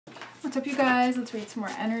What's up, you guys? Let's read some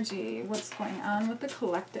more energy. What's going on with the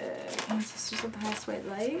collective? Ancestors of the Highest White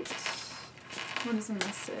Light. What is the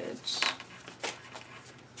message?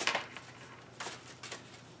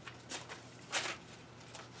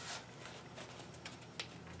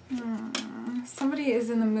 Somebody is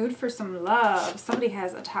in the mood for some love. Somebody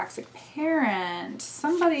has a toxic parent.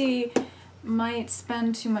 Somebody might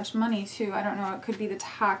spend too much money too. I don't know. It could be the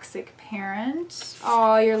toxic parent.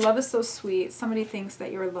 Oh, your love is so sweet. Somebody thinks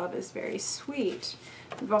that your love is very sweet.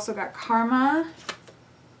 We've also got karma.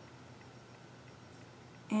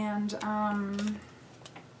 And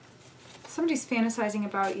somebody's fantasizing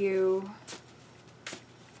about you.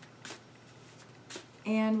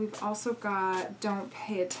 And we've also got don't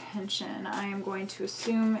pay attention. I am going to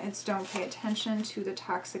assume it's don't pay attention to the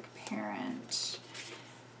toxic parent.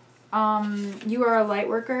 You are a light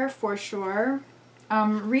worker for sure.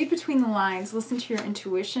 Read between the lines. Listen to your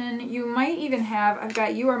intuition. You might even have, I've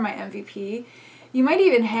got you are my MVP. You might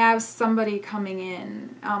even have somebody coming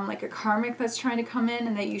in, like a karmic that's trying to come in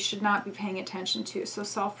and that you should not be paying attention to. So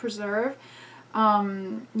self-preserve.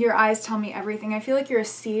 Your eyes tell me everything. I feel like you're a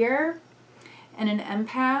seer and an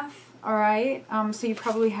empath, all right? So you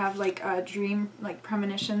probably have like a dream, like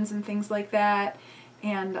premonitions and things like that.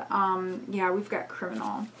 And yeah, we've got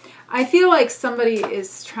criminal. I feel like somebody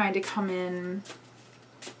is trying to come in.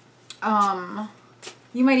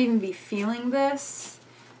 You might even be feeling this.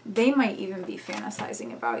 They might even be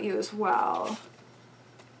fantasizing about you as well.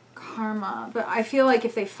 Karma. But I feel like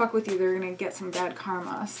if they fuck with you, they're going to get some bad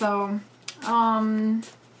karma. So,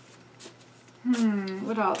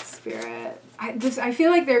 what else, Spirit? I feel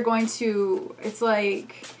like they're going to, it's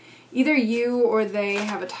like either you or they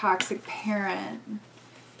have a toxic parent.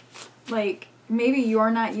 Like, maybe you're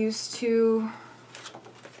not used to,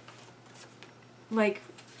 like,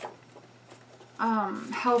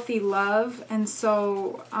 healthy love, and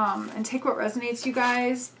so, and take what resonates, you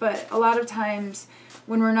guys, but a lot of times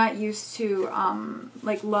when we're not used to,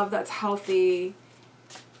 like, love that's healthy,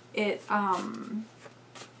 it,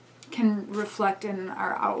 can reflect in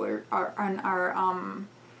our outward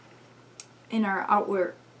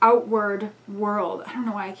world. I don't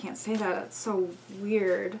know why I can't say that. It's so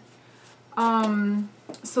weird.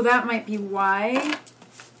 So that might be why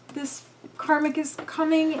this karmic is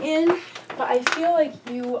coming in. But I feel like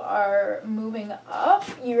you are moving up.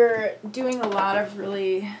 You're doing a lot of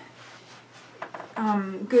really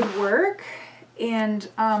good work. And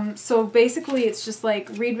so basically it's just like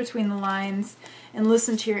read between the lines and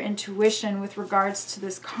listen to your intuition with regards to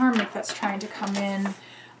this karmic that's trying to come in.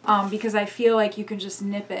 Because I feel like you can just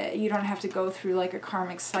nip it. You don't have to go through like a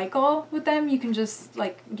karmic cycle with them. You can just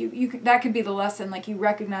like, that could be the lesson. Like you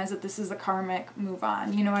recognize that this is a karmic, move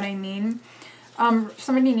on. You know what I mean?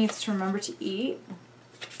 Somebody needs to remember to eat.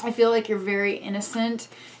 I feel like you're very innocent.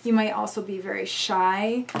 You might also be very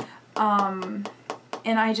shy. And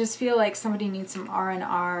I just feel like somebody needs some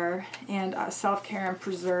R&R and self-care and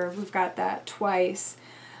preserve. We've got that twice.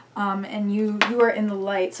 And you are in the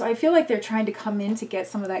light. So I feel like they're trying to come in to get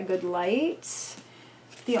some of that good light.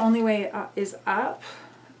 The only way is up.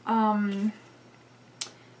 I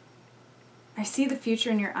see the future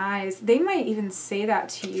in your eyes. They might even say that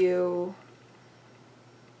to you.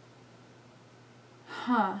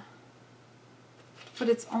 Huh. But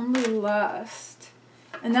it's only lust.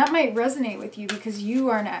 And that might resonate with you because you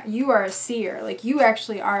are a seer. Like you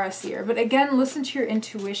actually are a seer. But again, listen to your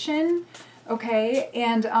intuition. Okay,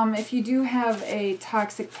 and if you do have a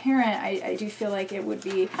toxic parent, I do feel like it would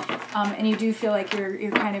be, and you do feel like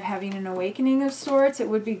you're kind of having an awakening of sorts, it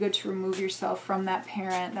would be good to remove yourself from that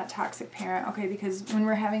parent, that toxic parent, okay, because when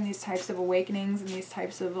we're having these types of awakenings and these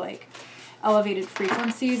types of, like, elevated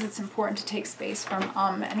frequencies, it's important to take space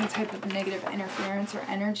from any type of negative interference or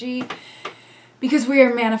energy, because we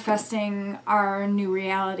are manifesting our new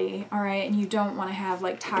reality, all right? And you don't want to have,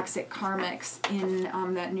 like, toxic karmics in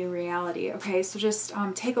that new reality, okay? So just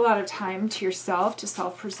take a lot of time to yourself to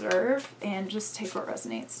self-preserve and just take what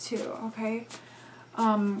resonates, too, okay?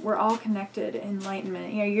 We're all connected.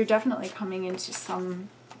 Enlightenment. Yeah, you're definitely coming into some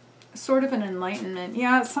sort of an enlightenment.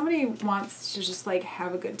 Yeah, somebody wants to just, like,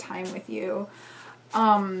 have a good time with you.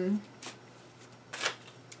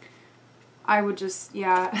 I would just,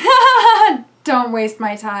 yeah, don't waste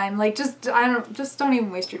my time. Like, just don't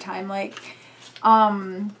even waste your time. Like,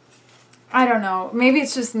 I don't know. Maybe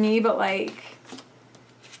it's just me, but, like,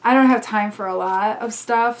 I don't have time for a lot of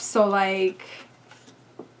stuff. So, like,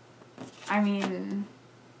 I mean,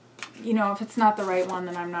 you know, if it's not the right one,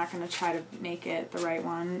 then I'm not going to try to make it the right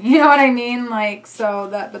one. You know what I mean? Like, so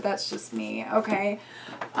but that's just me. Okay.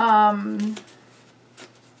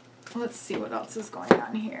 Let's see what else is going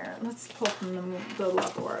on here. Let's pull from the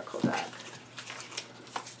Love Oracle deck.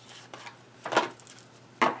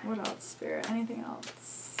 What else, Spirit? Anything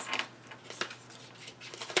else?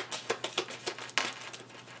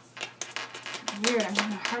 Weird, I'm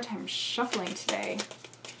having a hard time shuffling today.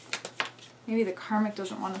 Maybe the Karmic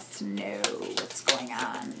doesn't want us to know what's going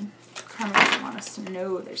on. The Karmic doesn't want us to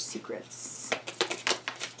know their secrets.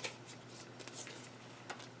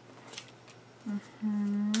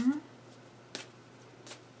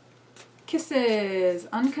 Kisses,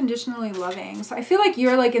 unconditionally loving. So I feel like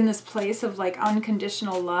you're like in this place of like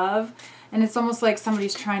unconditional love, and it's almost like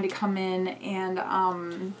somebody's trying to come in and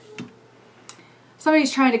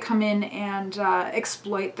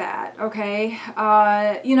exploit that. Okay,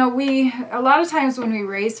 you know, a lot of times when we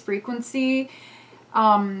raise frequency,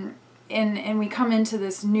 and we come into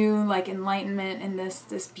this new like enlightenment and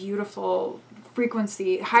this beautiful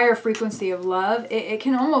frequency, higher frequency of love, it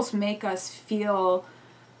can almost make us feel.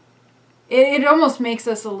 It almost makes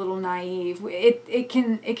us a little naive. It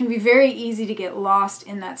can be very easy to get lost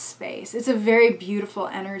in that space. It's a very beautiful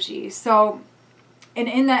energy. So, and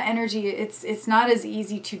in that energy, it's not as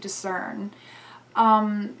easy to discern.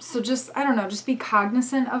 So just, I don't know, just be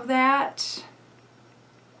cognizant of that.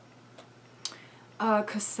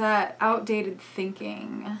 Cassette, outdated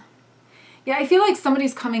thinking. Yeah, I feel like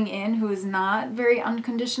somebody's coming in who is not very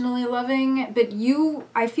unconditionally loving, but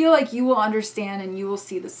I feel like you will understand and you will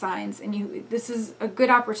see the signs, and this is a good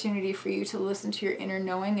opportunity for you to listen to your inner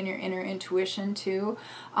knowing and your inner intuition too.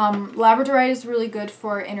 Labradorite is really good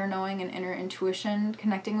for inner knowing and inner intuition,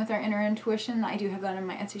 connecting with our inner intuition. I do have that in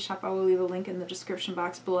my Etsy shop. I will leave a link in the description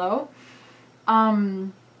box below.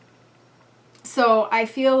 So I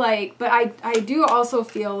feel like, but I do also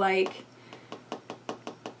feel like,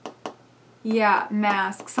 yeah,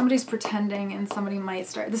 mask. Somebody's pretending and somebody might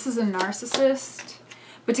start. This is a narcissist.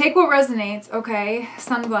 But take what resonates, okay?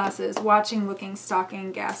 Sunglasses, watching, looking,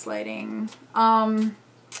 stalking, gaslighting.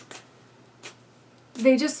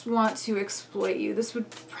 They just want to exploit you. This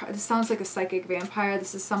sounds like a psychic vampire.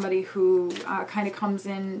 This is somebody who kind of comes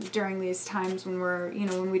in during these times when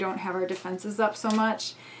when we don't have our defenses up so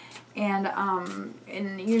much. And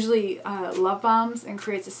usually love bombs and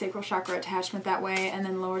creates a sacral chakra attachment that way, and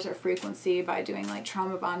then lowers our frequency by doing like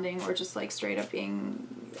trauma bonding or just like straight up being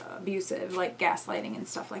abusive, like gaslighting and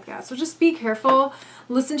stuff like that. So just be careful.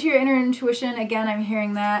 Listen to your inner intuition. Again, I'm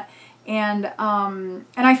hearing that. And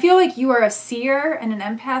I feel like you are a seer and an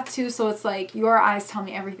empath too, so it's like your eyes tell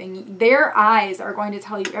me everything. Their eyes are going to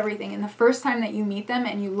tell you everything. And the first time that you meet them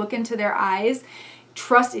and you look into their eyes,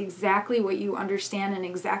 trust exactly what you understand and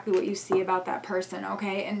exactly what you see about that person,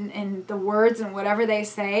 okay? And the words and whatever they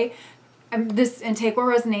say, and take what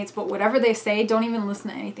resonates, but whatever they say, don't even listen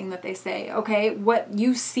to anything that they say, okay? What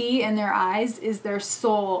you see in their eyes is their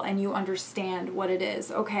soul, and you understand what it is,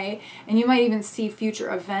 okay? And you might even see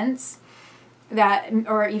future events that,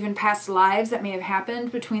 or even past lives that may have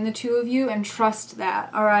happened between the two of you, and trust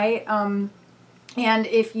that, all right? And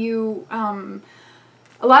if you...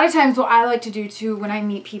 a lot of times what I like to do too when I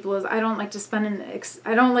meet people is I don't like to spend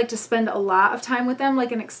a lot of time with them,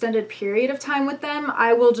 like an extended period of time with them.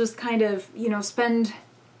 I will just kind of, spend,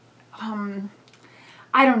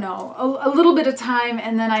 I don't know, a little bit of time,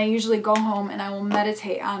 and then I usually go home and I will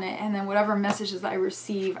meditate on it, and then whatever messages I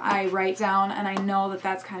receive, I write down, and I know that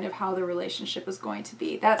that's kind of how the relationship is going to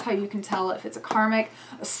be. That's how you can tell if it's a karmic,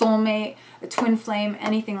 a soulmate, a twin flame,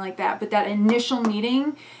 anything like that. But that initial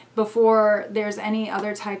meeting, before there's any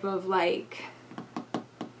other type of like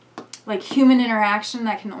human interaction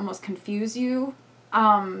that can almost confuse you,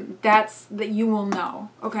 that you will know,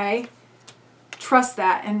 okay? Trust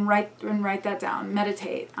that and write that down.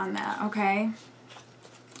 Meditate on that, okay?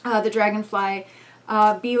 The dragonfly,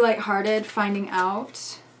 be lighthearted, finding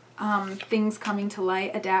out, things coming to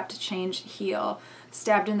light, adapt, change, heal,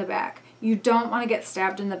 stabbed in the back. You don't want to get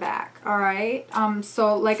stabbed in the back, all right?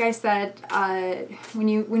 So like I said, when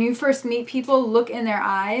you first meet people, look in their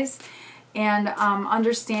eyes and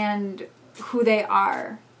understand who they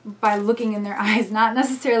are by looking in their eyes, not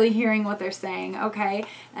necessarily hearing what they're saying, okay?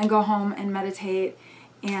 And go home and meditate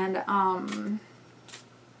and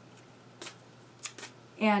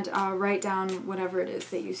write down whatever it is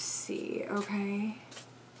that you see, okay?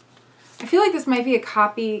 I feel like this might be a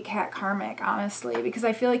copycat karmic, honestly, because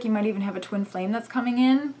I feel like you might even have a twin flame that's coming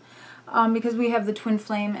in, because we have the twin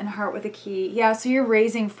flame and heart with a key. Yeah, so you're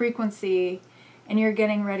raising frequency and you're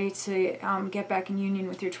getting ready to get back in union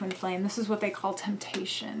with your twin flame. This is what they call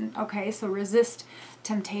temptation, okay? So resist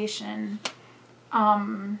temptation,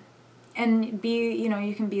 and be,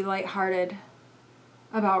 you can be lighthearted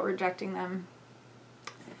about rejecting them.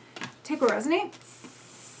 Take what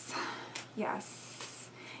resonates. Yes.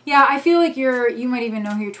 Yeah, I feel like you might even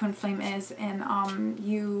know who your twin flame is, and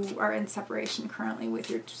you are in separation currently with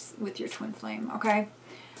your twin flame, okay?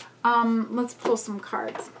 Let's pull some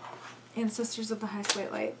cards. Ancestors of the Highest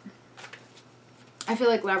White Light. I feel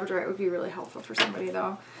like Labradorite would be really helpful for somebody,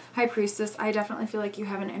 though. High Priestess, I definitely feel like you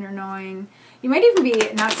have an inner knowing. You might even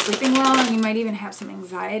be not sleeping well, and you might even have some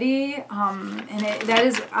anxiety. And that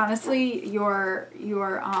is honestly your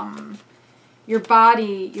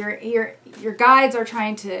body, your guides are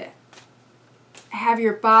trying to have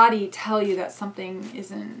your body tell you that something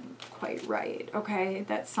isn't quite right, okay?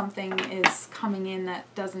 That something is coming in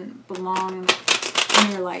that doesn't belong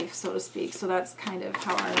in your life, so to speak. So that's kind of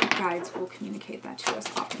how our guides will communicate that to us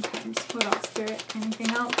oftentimes. What else, Spirit? Anything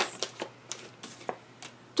else?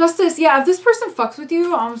 Justice, yeah, if this person fucks with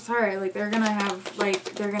you, I'm sorry, like they're gonna have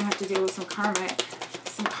to deal with some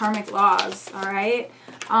karmic laws, all right?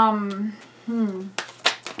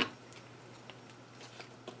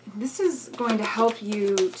 This is going to help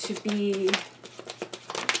you to be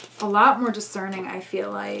a lot more discerning, I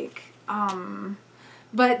feel like.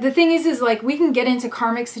 But the thing is like we can get into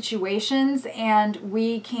karmic situations and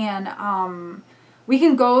we can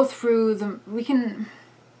go through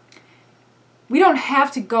we don't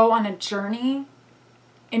have to go on a journey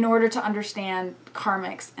in order to understand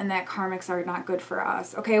karmics, and that karmics are not good for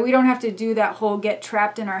us, okay? We don't have to do that whole get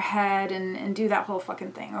trapped in our head and do that whole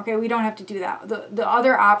fucking thing, okay? We don't have to do that. The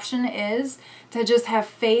other option is to just have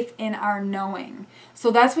faith in our knowing. So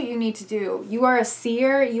that's what you need to do. You are a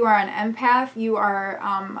seer, you are an empath, you are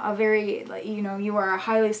you are a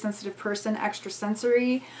highly sensitive person,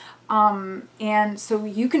 extrasensory, and so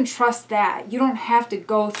you can trust that. You don't have to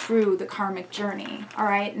go through the karmic journey, all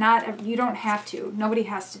right? You don't have to. Nobody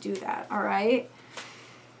has to do that, all right?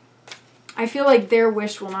 I feel like their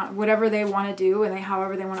wish will not, whatever they want to do and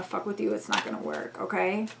however they want to fuck with you, it's not going to work,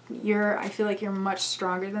 okay? I feel like you're much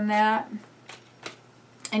stronger than that,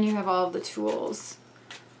 and you have all of the tools.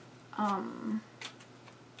 I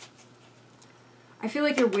feel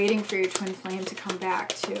like you're waiting for your twin flame to come back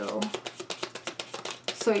too.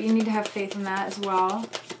 So you need to have faith in that as well.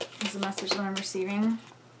 Is the message that I'm receiving.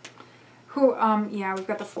 Yeah, we've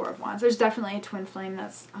got the Four of Wands. There's definitely a twin flame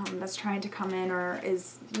that's trying to come in, or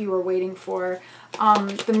you are waiting for.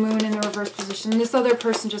 The Moon in the reverse position. This other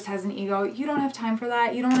person just has an ego. You don't have time for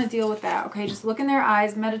that. You don't want to deal with that. Okay, just look in their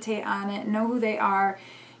eyes, meditate on it, know who they are.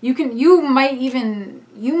 You might even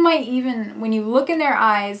when you look in their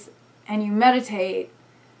eyes and you meditate,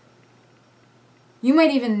 you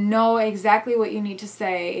might even know exactly what you need to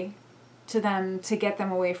say to them to get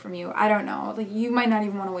them away from you. I don't know. Like, you might not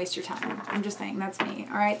even want to waste your time. I'm just saying, that's me.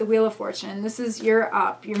 All right, the Wheel of Fortune. You're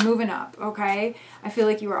up. You're moving up, okay? I feel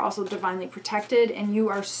like you are also divinely protected, and you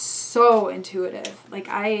are so intuitive. Like,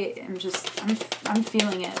 I'm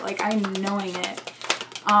feeling it. Like, I'm knowing it.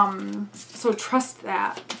 So trust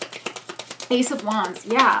that. Ace of Wands.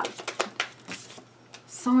 Yeah.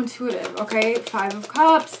 So intuitive, okay? Five of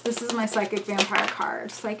Cups. This is my Psychic Vampire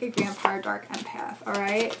card. Psychic Vampire, Dark Empath, all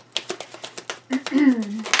right?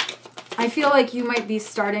 I feel like you might be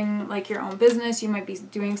starting like your own business. You might be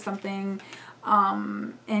doing something,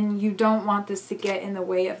 and you don't want this to get in the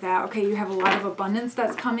way of that, okay? You have a lot of abundance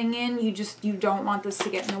that's coming in. You don't want this to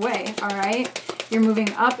get in the way, all right? You're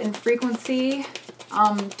moving up in frequency.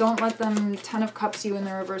 Don't let them Ten of Cups you in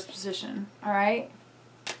the reverse position, all right?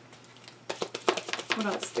 What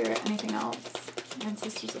else, Spirit? Anything else?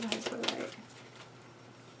 Ancestors of the Highest White Light.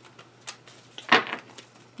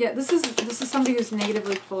 Yeah, this is somebody who's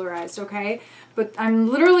negatively polarized, okay? But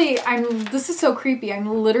this is so creepy. I'm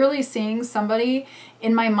literally seeing somebody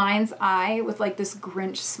in my mind's eye with like this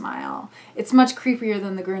Grinch smile. It's much creepier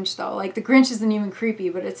than the Grinch though. Like the Grinch isn't even creepy,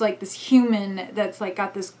 but it's like this human that's like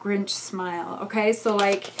got this Grinch smile, okay? So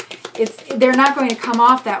like they're not going to come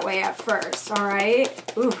off that way at first, all right?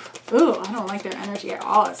 Ooh, I don't like their energy at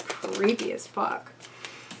all. It's creepy as fuck.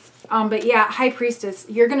 But yeah, High Priestess,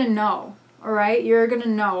 you're going to know. All right, you're gonna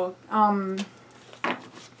know.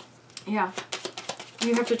 Yeah,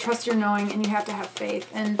 you have to trust your knowing, and you have to have faith.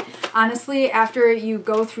 And honestly, after you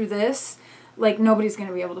go through this, like nobody's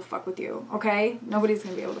gonna be able to fuck with you. Okay, nobody's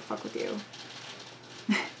gonna be able to fuck with you.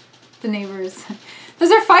 The neighbors. Those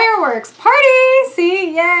are fireworks. Party!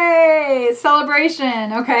 See, yay!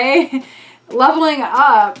 Celebration. Okay, leveling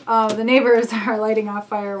up. The neighbors are lighting off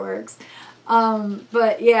fireworks.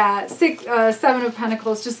 But yeah, Seven of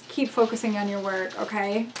Pentacles, just keep focusing on your work,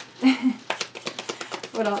 okay?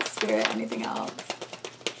 What else, Spirit? Anything else?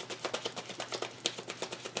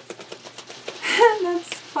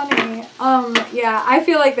 That's funny. Yeah, I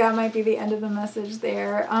feel like that might be the end of the message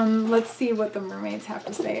there. Let's see what the mermaids have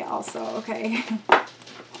to say also, okay?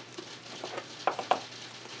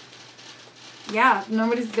 Yeah, they're not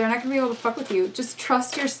going to be able to fuck with you. Just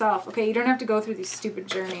trust yourself, okay? You don't have to go through these stupid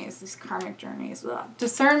journeys, these karmic journeys. Ugh.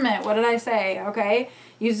 Discernment, what did I say, okay?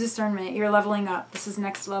 Use discernment. You're leveling up. This is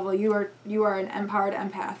next level. You are an empowered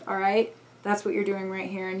empath, all right? That's what you're doing right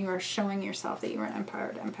here, and you are showing yourself that you are an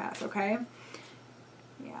empowered empath, okay?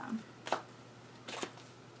 Yeah.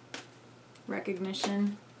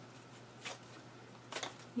 Recognition.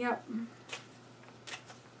 Yep.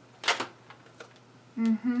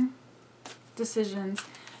 Decisions.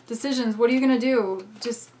 Decisions. What are you going to do?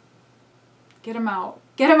 Just get them out.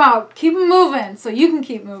 Get them out. Keep them moving so you can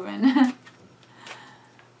keep moving. I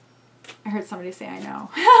heard somebody say, I know.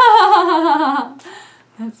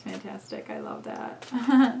 That's fantastic. I love that.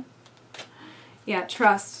 Yeah,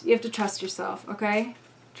 trust. You have to trust yourself, okay?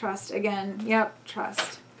 Trust. Again. Yep,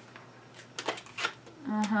 trust.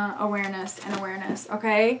 Awareness and awareness,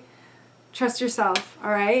 okay? Trust yourself,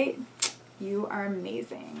 all right? You are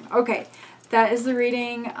amazing. Okay, that is the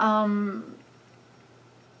reading.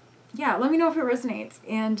 Yeah, let me know if it resonates.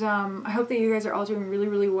 And I hope that you guys are all doing really,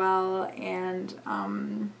 really well. And,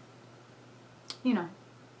 you know,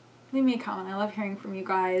 leave me a comment. I love hearing from you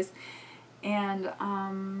guys. And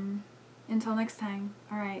until next time.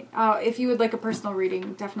 All right. If you would like a personal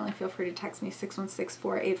reading, definitely feel free to text me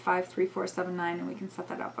 616-485-3479 and we can set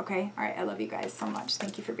that up, okay? All right. I love you guys so much.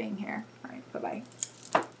 Thank you for being here. All right. Bye-bye.